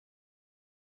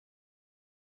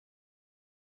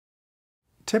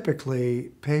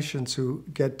Typically, patients who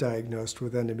get diagnosed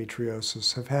with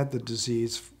endometriosis have had the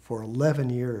disease for 11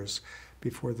 years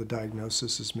before the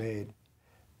diagnosis is made.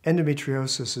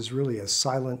 Endometriosis is really a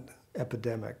silent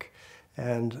epidemic,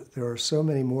 and there are so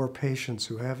many more patients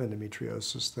who have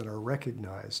endometriosis than are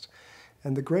recognized.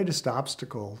 And the greatest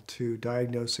obstacle to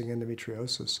diagnosing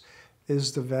endometriosis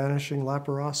is the vanishing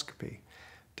laparoscopy.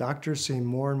 Doctors seem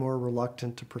more and more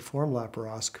reluctant to perform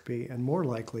laparoscopy and more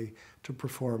likely to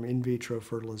perform in vitro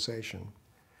fertilization.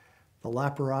 The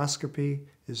laparoscopy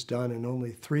is done in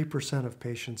only 3% of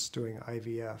patients doing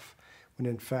IVF, when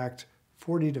in fact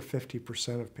 40 to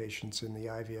 50% of patients in the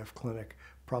IVF clinic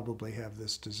probably have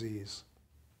this disease.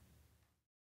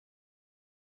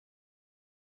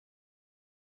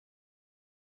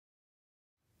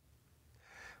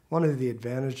 One of the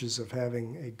advantages of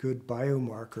having a good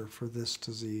biomarker for this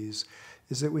disease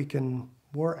is that we can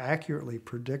more accurately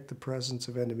predict the presence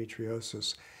of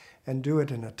endometriosis and do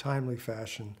it in a timely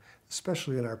fashion,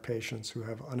 especially in our patients who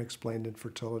have unexplained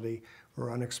infertility or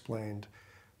unexplained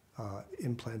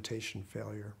implantation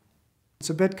failure. It's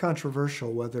a bit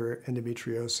controversial whether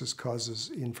endometriosis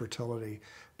causes infertility,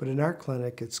 but in our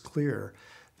clinic it's clear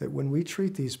that when we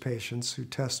treat these patients who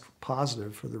test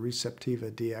positive for the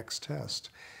ReceptivaDx test,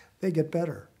 they get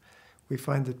better. We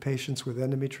find that patients with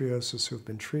endometriosis who have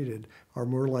been treated are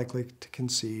more likely to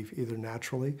conceive either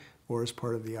naturally or as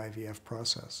part of the IVF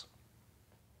process.